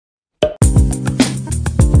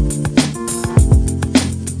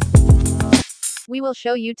We will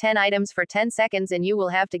show you 10 items for 10 seconds and you will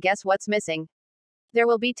have to guess what's missing. There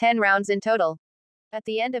will be 10 rounds in total. At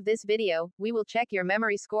the end of this video, we will check your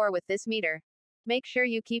memory score with this meter. Make sure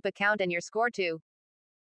you keep a count and your score too.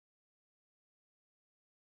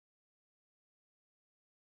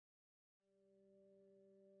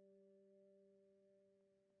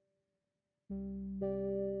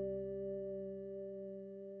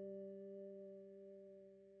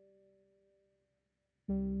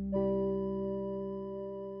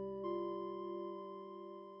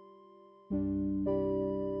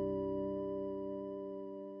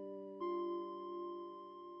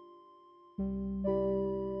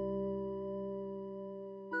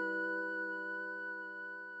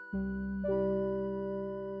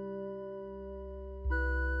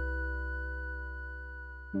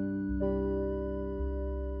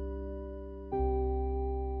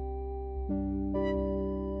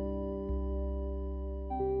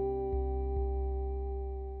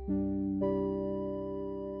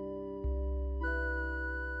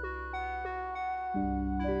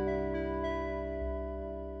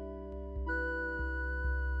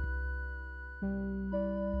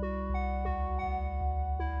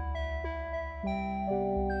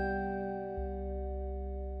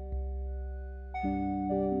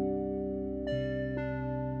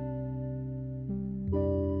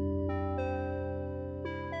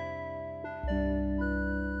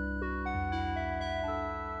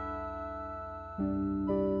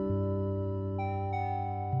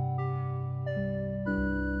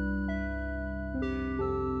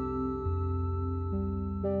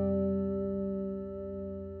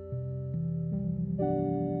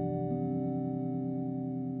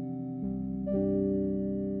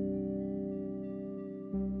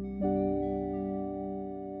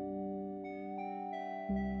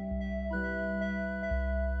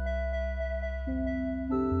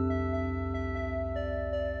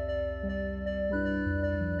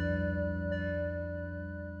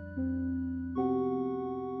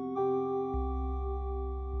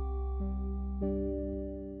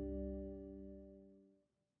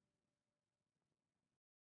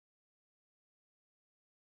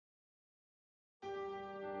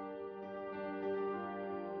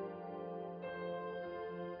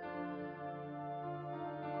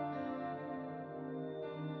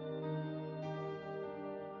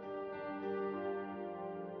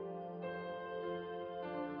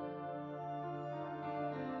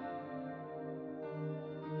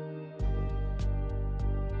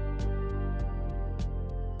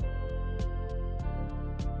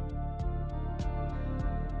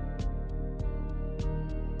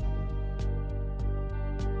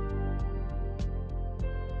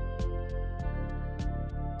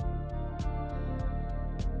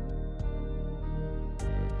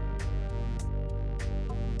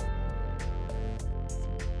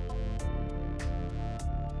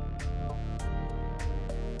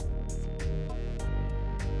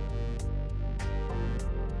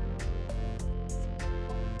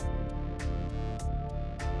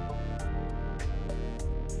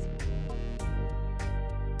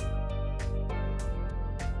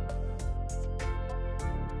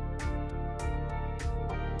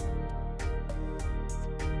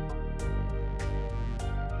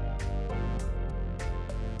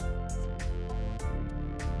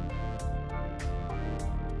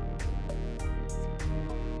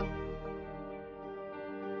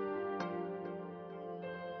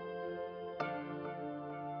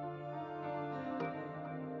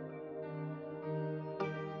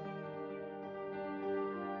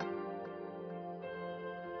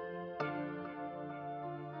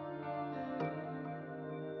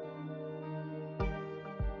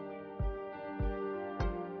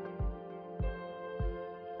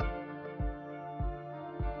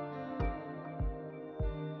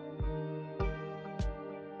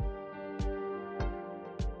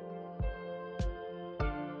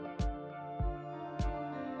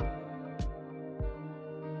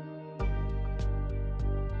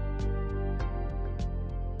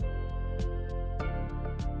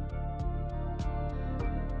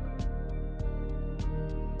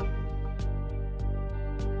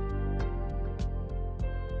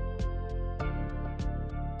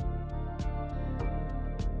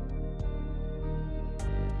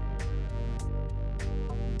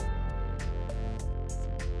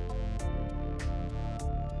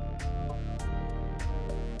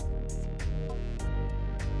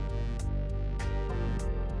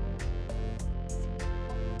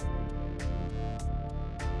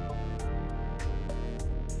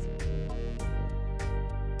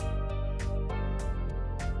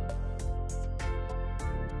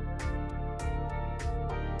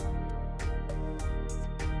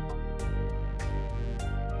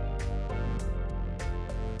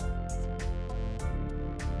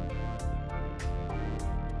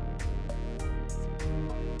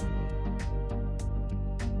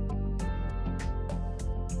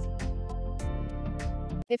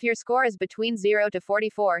 If your score is between 0 to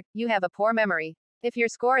 44, you have a poor memory. If your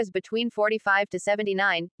score is between 45 to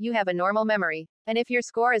 79, you have a normal memory. And if your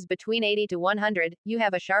score is between 80 to 100, you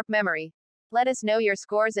have a sharp memory. Let us know your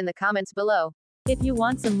scores in the comments below. If you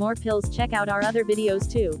want some more pills, check out our other videos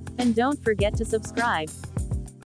too. And don't forget to subscribe.